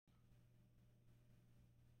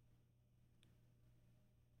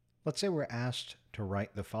Let's say we're asked to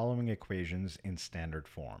write the following equations in standard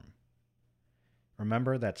form.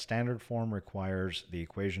 Remember that standard form requires the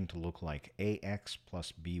equation to look like ax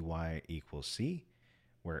plus by equals c,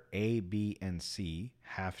 where a, b, and c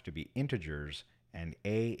have to be integers, and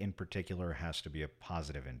a in particular has to be a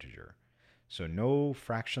positive integer. So no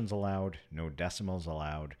fractions allowed, no decimals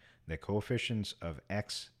allowed. The coefficients of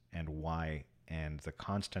x and y and the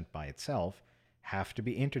constant by itself have to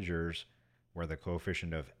be integers, where the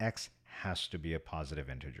coefficient of x has to be a positive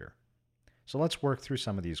integer. So let's work through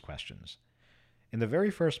some of these questions. In the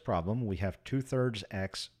very first problem, we have 2/3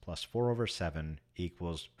 x plus 4/7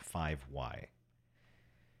 equals 5y.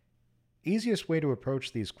 Easiest way to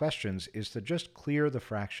approach these questions is to just clear the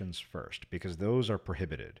fractions first, because those are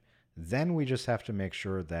prohibited. Then we just have to make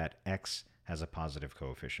sure that x has a positive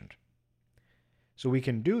coefficient. So we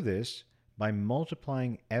can do this by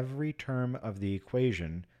multiplying every term of the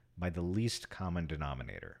equation by the least common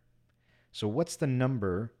denominator. So what's the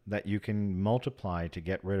number that you can multiply to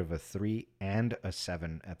get rid of a 3 and a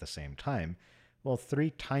 7 at the same time? Well,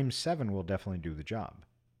 3 times 7 will definitely do the job.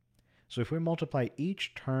 So if we multiply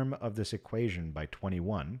each term of this equation by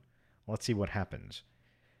 21, let's see what happens.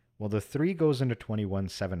 Well, the 3 goes into 21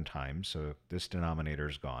 7 times, so this denominator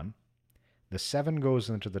is gone. The 7 goes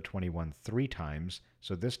into the 21 3 times,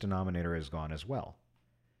 so this denominator is gone as well.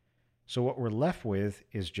 So what we're left with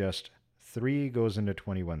is just 3 goes into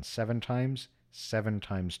 21 7 times. 7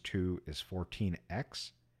 times 2 is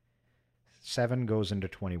 14x. 7 goes into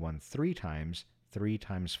 21 3 times. 3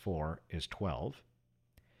 times 4 is 12.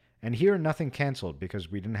 And here nothing canceled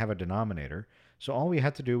because we didn't have a denominator, so all we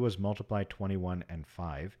had to do was multiply 21 and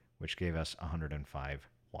 5, which gave us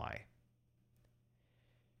 105y.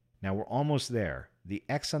 Now we're almost there. The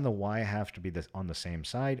x and the y have to be on the same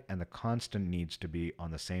side, and the constant needs to be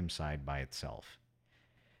on the same side by itself.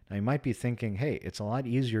 Now you might be thinking, hey, it's a lot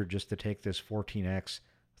easier just to take this 14x,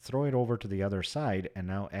 throw it over to the other side, and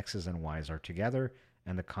now x's and y's are together,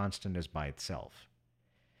 and the constant is by itself.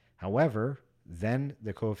 However, then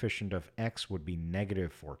the coefficient of x would be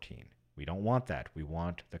negative 14. We don't want that. We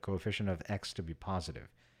want the coefficient of x to be positive.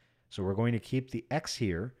 So we're going to keep the x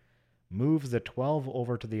here, move the 12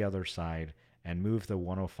 over to the other side, and move the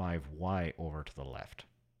 105y over to the left,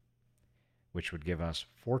 which would give us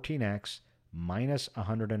 14x minus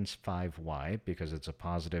 105y, because it's a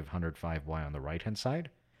positive 105y on the right-hand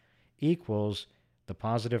side, equals the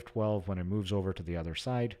positive 12 when it moves over to the other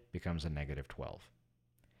side becomes a negative 12.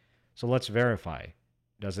 So let's verify.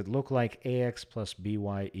 Does it look like ax plus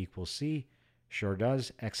by equals c? Sure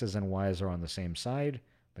does. X's and y's are on the same side.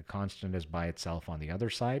 The constant is by itself on the other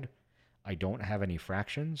side. I don't have any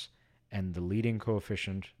fractions, and the leading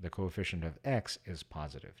coefficient, the coefficient of x, is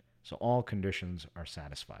positive. So all conditions are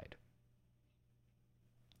satisfied.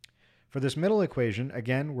 For this middle equation,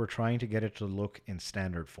 again, we're trying to get it to look in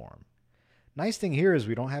standard form. Nice thing here is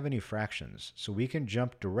we don't have any fractions, so we can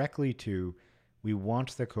jump directly to we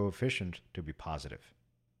want the coefficient to be positive.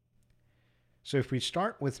 So if we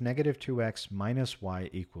start with negative 2x minus y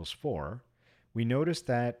equals 4, we notice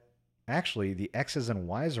that actually the x's and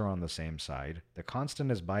y's are on the same side, the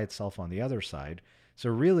constant is by itself on the other side, so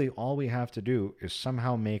really all we have to do is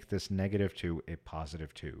somehow make this negative 2 a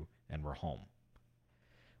positive 2, and we're home.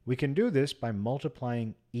 We can do this by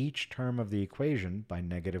multiplying each term of the equation by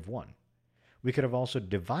negative 1. We could have also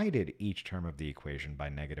divided each term of the equation by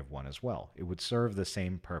negative 1 as well. It would serve the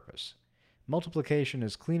same purpose. Multiplication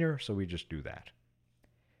is cleaner, so we just do that.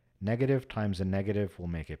 Negative times a negative will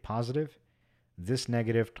make a positive. This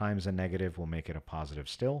negative times a negative will make it a positive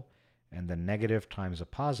still. And the negative times a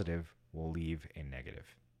positive will leave a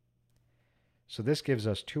negative. So this gives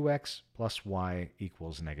us 2x plus y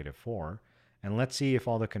equals negative 4. And let's see if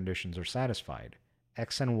all the conditions are satisfied.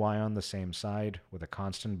 X and y on the same side with a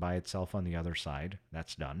constant by itself on the other side.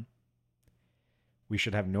 That's done. We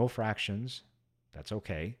should have no fractions. That's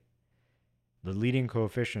okay. The leading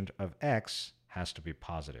coefficient of x has to be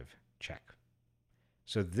positive. Check.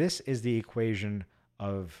 So this is the equation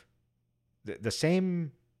of the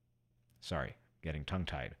same, sorry, getting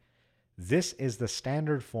tongue-tied. This is the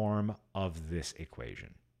standard form of this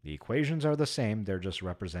equation. The equations are the same, they're just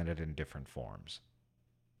represented in different forms.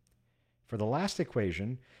 For the last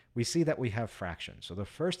equation, we see that we have fractions. So the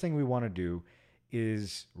first thing we want to do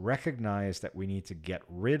is recognize that we need to get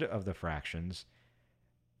rid of the fractions.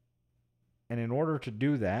 And in order to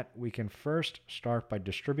do that, we can first start by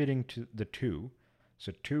distributing to the 2.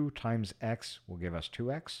 So 2 times x will give us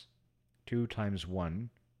 2x. 2 times 1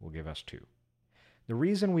 will give us 2. The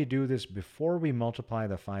reason we do this before we multiply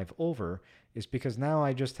the 5 over is because now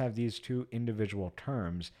I just have these two individual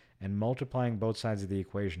terms, and multiplying both sides of the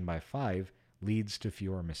equation by 5 leads to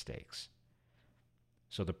fewer mistakes.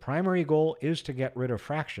 So the primary goal is to get rid of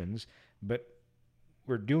fractions, but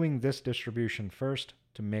we're doing this distribution first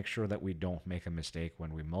to make sure that we don't make a mistake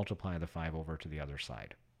when we multiply the 5 over to the other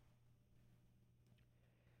side.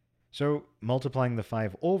 So multiplying the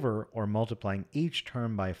 5 over, or multiplying each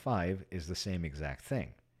term by 5, is the same exact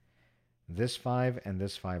thing. This 5 and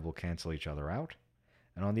this 5 will cancel each other out.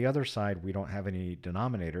 And on the other side, we don't have any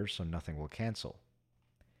denominators, so nothing will cancel.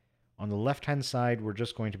 On the left-hand side, we're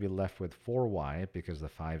just going to be left with 4y because the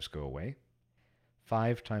 5's go away.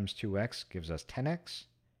 5 times 2x gives us 10x.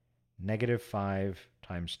 Negative 5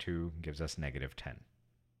 times 2 gives us negative 10.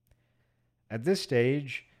 At this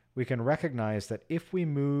stage, we can recognize that if we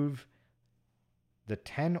move the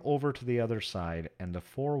 10 over to the other side and the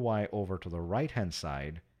 4y over to the right-hand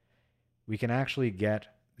side, we can actually get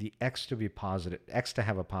the x to be positive, x to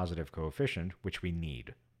have a positive coefficient, which we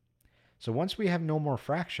need. So once we have no more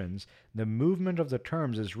fractions, the movement of the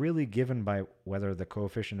terms is really given by whether the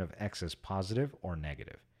coefficient of x is positive or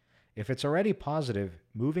negative. If it's already positive,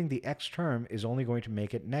 moving the x term is only going to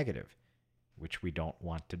make it negative, which we don't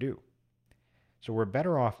want to do. So we're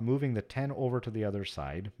better off moving the 10 over to the other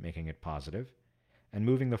side, making it positive, and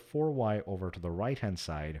moving the 4y over to the right-hand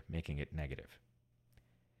side, making it negative.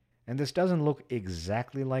 And this doesn't look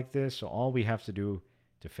exactly like this, so all we have to do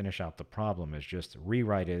to finish out the problem is just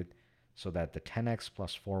rewrite it so that the 10x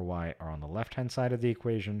plus 4y are on the left-hand side of the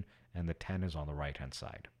equation and the 10 is on the right-hand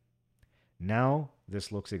side. Now,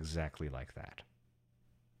 this looks exactly like that.